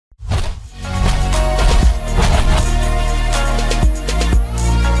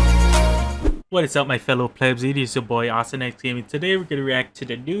What is up, my fellow plebs? It is your boy AwesomeX Gaming. Today we're gonna react to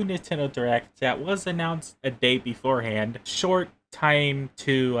the new Nintendo Direct that was announced a day beforehand. Short time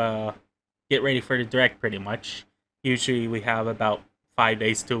to get ready for the Direct, pretty much. Usually we have about 5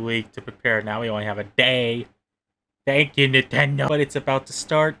 days to a week to prepare. Now we only have a day. Thank you, Nintendo. But it's about to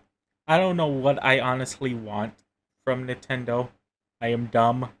start. I don't know what I honestly want from Nintendo. I am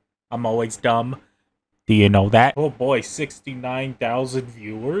dumb. I'm always dumb. Do you know that? Oh boy, 69,000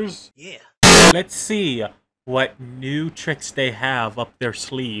 viewers? Yeah. Let's see what new tricks they have up their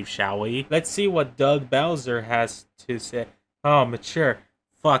sleeve, shall we? Let's see what Doug Bowser has to say. Oh, mature.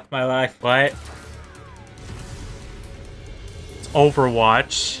 Fuck my life. What? It's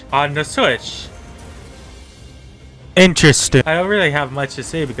Overwatch on the Switch. Interesting. I don't really have much to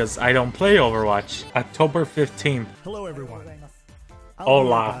say because I don't play Overwatch. October 15th. Hello everyone.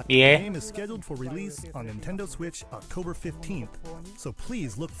 Hola. Yeah? The game is scheduled for release on Nintendo Switch October 15th, so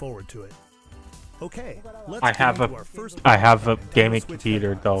please look forward to it. Okay, let's I have a gaming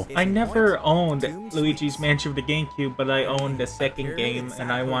computer though. I never owned Luigi's Mansion for the GameCube, but I owned the second game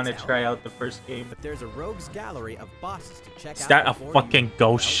and I want to try out the first game. But there's a rogues gallery of bosses to check out. Is that a fucking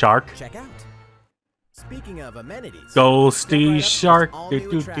ghost shark? Check out. Speaking of amenities, Ghosty shark. Oh.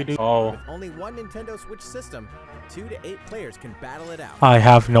 with only one Nintendo Switch system, 2 to 8 players can battle it out. I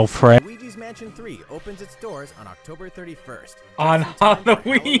have no friend. Luigi's Mansion 3 opens its doors on October 31st. On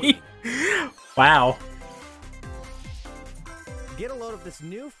Halloween. Wow. Get a load of this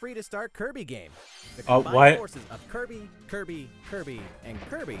new free-to-start Kirby game. The Oh, combined what? forces of Kirby, and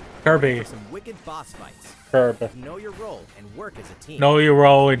Kirby Kirby. for some wicked boss fights. Kirby. Know your role and work as a team. Know your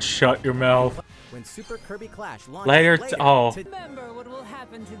role and shut your mouth. When Super Kirby Clash launches Later. Oh. Remember what will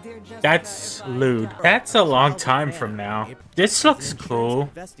happen to dear Jessica That's if I lewd. die. That's a long time from now. This looks cool.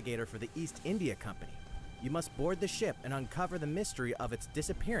 Investigator for the East India Company. You must board the ship and uncover the mystery of its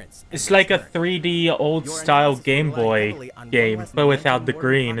disappearance. It's like a 3D old-style Game Boy game, but without the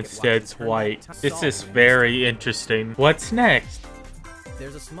green, instead it's white. This is very interesting. What's next?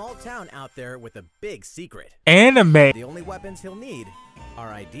 There's a small town out there with a big secret. Anime! The only weapons he'll need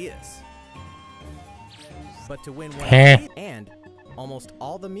are ideas. But to win one, and almost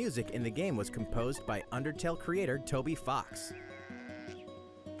all the music in the game was composed by Undertale creator Toby Fox.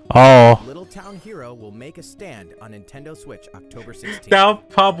 Oh. Little Town Hero will make a stand on Nintendo Switch October 16th. That'll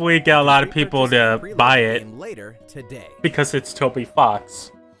probably get a lot of people to buy it later today. because it's Toby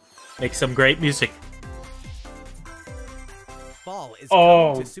Fox. Makes some great music. Fall is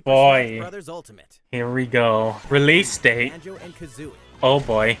Oh, coming to Super boy. Smash Brothers Ultimate. Here we go. Release date. Banjo and Kazooie. Oh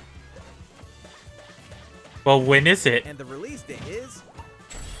boy. Well, when is it? And the release date is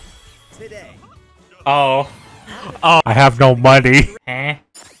today. Oh. Oh. I have no money. Huh?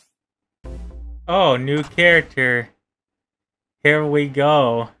 Oh, new character. Here we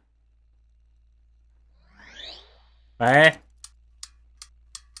go. What?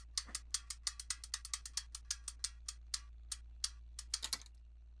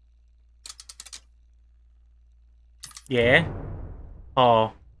 Yeah?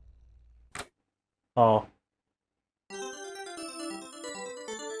 Oh. Oh.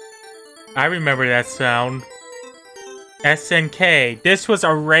 I remember that sound. SNK. This was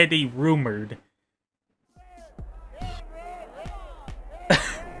already rumored.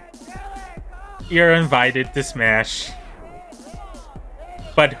 You're invited to Smash.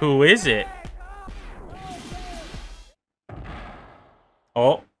 But who is it?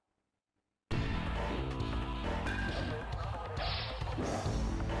 Oh.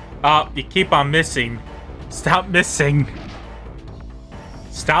 Oh, you keep on missing. Stop missing.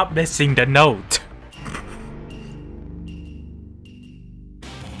 Stop missing the note.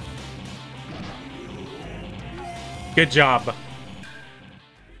 Good job.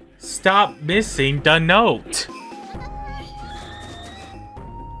 Stop missing the note.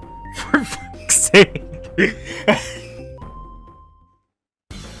 For fuck's sake.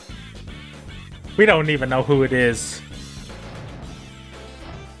 We don't even know who it is.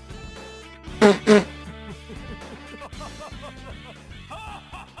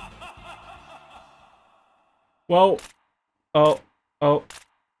 Well,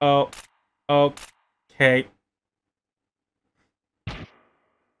 okay.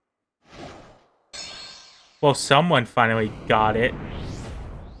 Well, someone finally got it.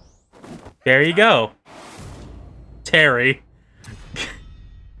 There you go. Terry.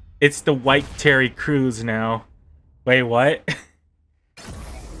 It's the white Terry Crews now. Wait, what?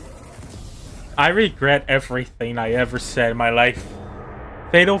 I regret everything I ever said in my life.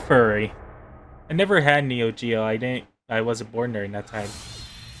 Fatal Fury. I never had Neo Geo. I wasn't born during that time.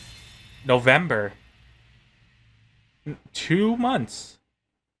 November. 2 months.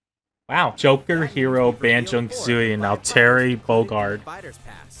 Wow. Joker, Hero, Banjo-Kazooie, and Alteri Bogard. Fighters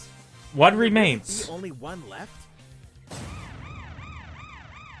Pass. What Will there remains? be only one left?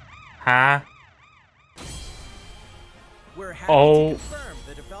 Huh? We're happy Oh. to confirm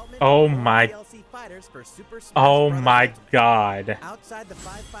the development Oh of more my- DLC fighters for Super Smash Oh Bros. my Ultimate. god. Outside the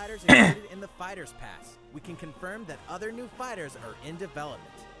 5 fighters included in the Fighters Pass, we can confirm that other new fighters are in development.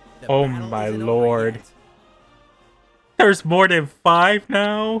 The Oh battle my isn't over lord. yet. There's more than 5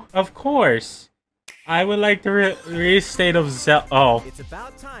 now? Of course. I would like to restate of Zelda. Oh, It's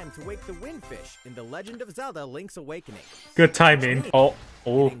about time to wake the Windfish in The Legend of Zelda: Link's Awakening. good timing. Oh,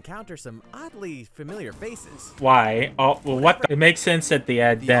 You oh. encounter some oddly familiar faces. Why? Oh, well, what? It makes sense that they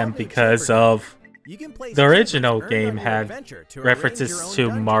add them because of You can place the original chambers earned game on your had adventure to arrange your references own to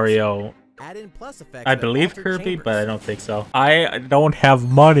dungeons. Mario. Add in plus effects I that believe alter Kirby, but I chambers. don't think so. I don't have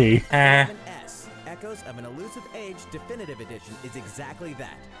money. 7S, Echoes of an Elusive Age Definitive Edition is exactly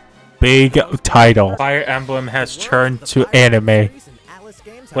that. Big title. Fire Emblem has The worlds turned of the to Fire anime. Emblem series and Atlas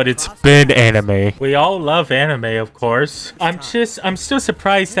games have But it's crossed been paths. anime. We all love anime, of course. I'm still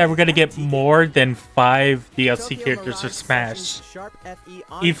surprised that we're gonna get more than 5 DLC Tokyo characters for Mirage Smash. Sessions Sharp FE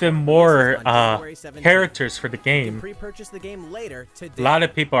Encore Even releases more on January 17th. characters for the You can game. pre-purchase the game later today. A lot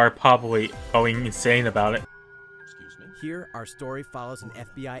of people are probably going insane about it. Here, our story follows an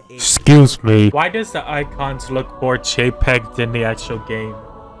FBI agent. Excuse me. Why does the icons look more JPEG than the actual game?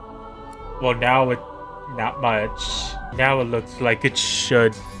 Well, now it... not much. Now it looks like it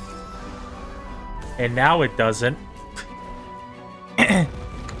should. And now it doesn't.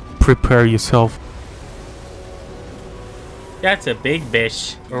 Prepare yourself. That's a big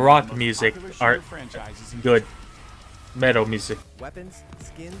bish. Rock music are good. Metal music. Weapons,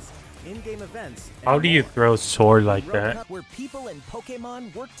 skins, in-game events. and How do you more. throw a sword like Road that? Cup where people and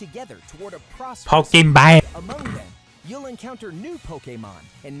Pokemon work together toward a prosperous Pokemon. Among them, you'll encounter new Pokemon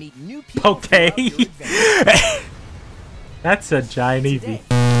and meet new people Poke. throughout your adventure. That's a giant Today,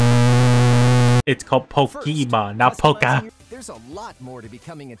 Eevee. It's called first, Pokemon, not customizing Poka. your- There's a lot more to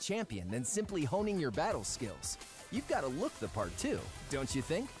becoming a champion than simply honing your battle skills. You've got to look the part too, don't you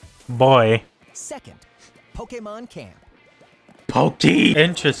think? Boy. Second, Pokemon Camp. Pokey.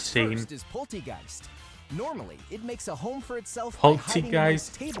 Interesting. First is Poltegeist. Normally, it makes a home for itself by hiding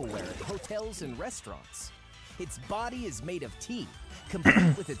amongst Poltegeist. tableware at hotels and restaurants. Its body is made of tea,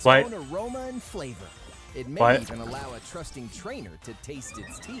 complete with its What? own aroma and flavor. It may What? even allow a trusting trainer to taste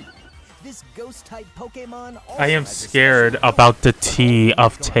its tea. This ghost-type Pokemon also I am has a scared special about the ability tea called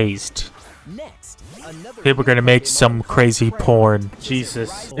of Pokemon. taste. Next, another People are gonna new make Pokemon some called crazy Prey. porn. This is Jesus.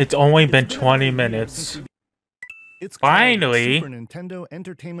 rise- It's only been It's 20 a year minutes. since it's called Finally. Super Nintendo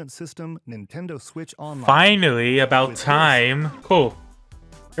Entertainment System Nintendo Switch Online. Finally, about With this, time. Cool.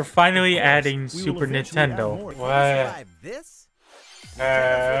 They're finally Of course, adding we will Super eventually add Nintendo. more. What? Survive this?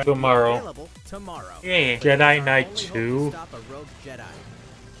 Tomorrow. Available tomorrow. Yeah. Jedi Knight Only hope to 2. stop a rogue Jedi.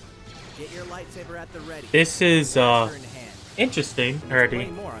 Get your lightsaber at the ready. This is, Blaster in hand. interesting There's already.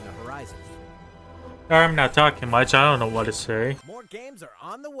 plenty more on the horizon. I'm not talking much. I don't know what to say. More games are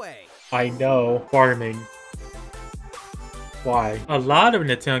on the way. I know. Farming. Why? A lot of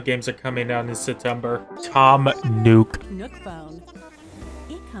Nintendo games are coming out in September. Tom Nook. Nook Phone.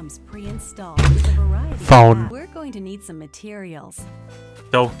 It comes pre-installed with a variety of Phone. apps. We're going to need some materials.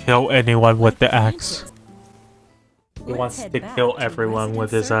 Don't kill anyone with the axe. Blankets. He Let's wants head to back kill to everyone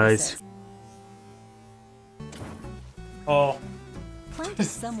with his Resident eyes. Services. Oh. Planted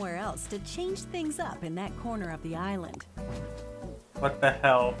somewhere else to change things up in that corner of the island. What the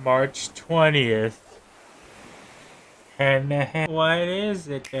hell? March 20th. And what is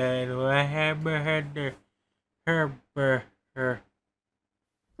it then? What happened to her?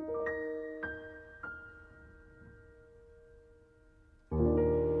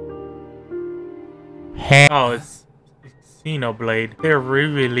 Oh, it's Xenoblade. They're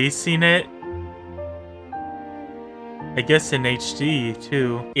re-releasing it. I guess in HD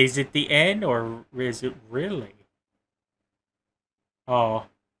too. Is it the end or is it really? Oh.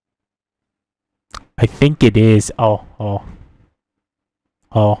 I think it is. Oh.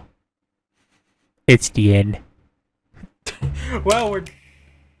 It's the end. Well, we're...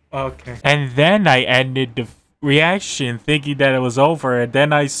 Okay. And then I ended the reaction thinking that it was over, and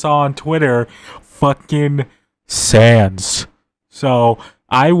then I saw on Twitter, fucking Sans. So,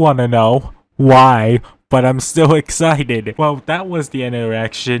 I want to know why, but I'm still excited. Well, that was the end of the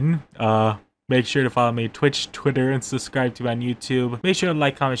reaction. Make sure to follow me on Twitch, Twitter, and subscribe to me on YouTube. Make sure to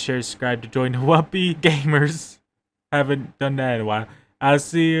like, comment, share, subscribe to join the Whuppy Gamers. Haven't done that in a while. I'll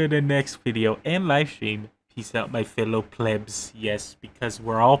see you in the next video and live stream. Peace out, my fellow plebs. Yes, because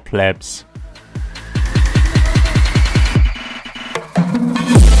we're all plebs.